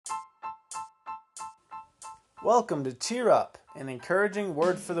Welcome to Cheer Up, an encouraging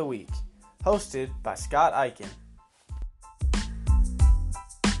word for the week, hosted by Scott Eichen.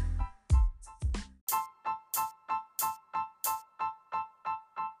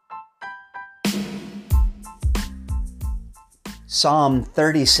 Psalm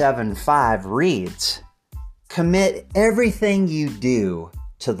 37:5 reads, "Commit everything you do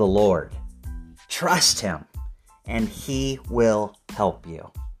to the Lord. Trust Him, and He will help you."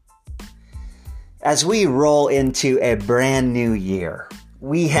 As we roll into a brand new year,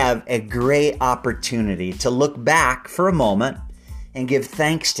 we have a great opportunity to look back for a moment and give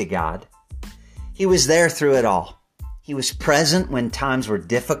thanks to God. He was there through it all. He was present when times were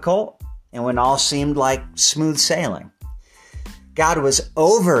difficult and when all seemed like smooth sailing. God was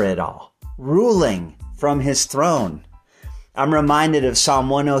over it all, ruling from His throne. I'm reminded of Psalm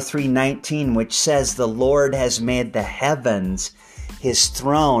 103:19, which says, "The Lord has made the heavens His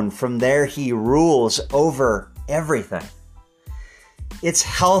throne. From there He rules over everything." It's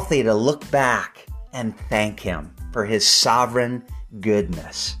healthy to look back and thank Him for His sovereign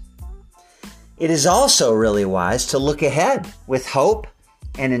goodness. It is also really wise to look ahead with hope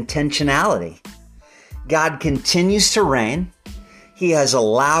and intentionality. God continues to reign. He has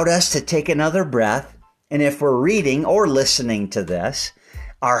allowed us to take another breath, and if we're reading or listening to this,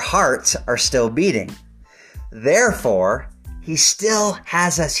 our hearts are still beating. Therefore, He still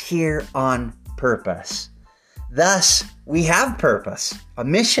has us here on purpose. Thus, we have purpose, a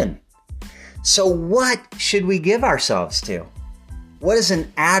mission. So what should we give ourselves to? What is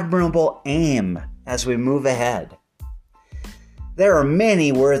an admirable aim as we move ahead? There are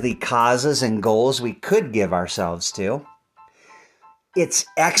many worthy causes and goals we could give ourselves to. It's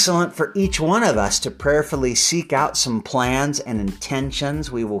excellent for each one of us to prayerfully seek out some plans and intentions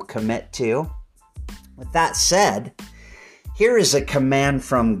we will commit to. With that said, here is a command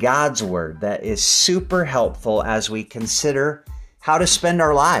from God's Word that is super helpful as we consider how to spend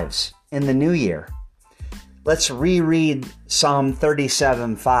our lives in the new year. Let's reread Psalm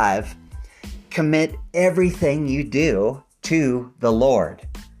 37:5. "Commit everything you do to the Lord.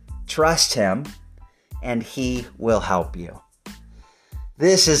 Trust Him, and He will help you."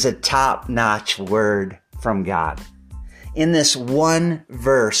 This is a top-notch word from God. In this one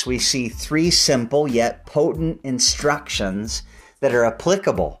verse, we see three simple yet potent instructions that are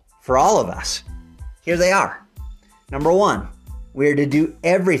applicable for all of us. Here they are. Number one, we are to do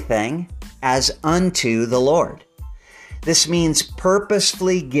everything as unto the Lord. This means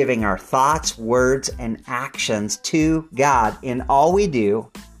purposefully giving our thoughts, words, and actions to God in all we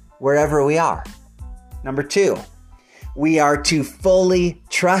do, wherever we are. Number two, we are to fully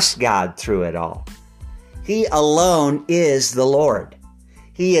trust God through it all. He alone is the Lord.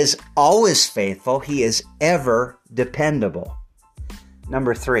 He is always faithful. He is ever dependable.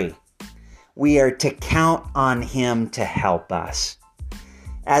 Number three, we are to count on Him to help us.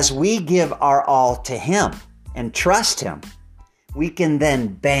 As we give our all to Him and trust Him, we can then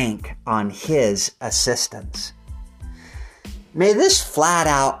bank on His assistance. May this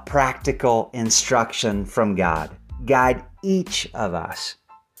flat-out practical instruction from God guide each of us.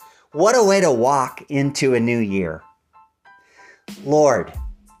 What a way to walk into a new year. Lord,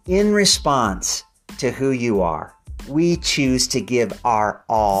 in response to who You are, we choose to give our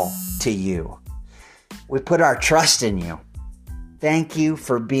all to You. We put our trust in You. Thank You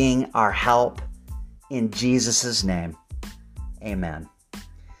for being our help. In Jesus' name, amen.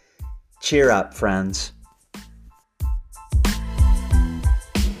 Cheer up, friends.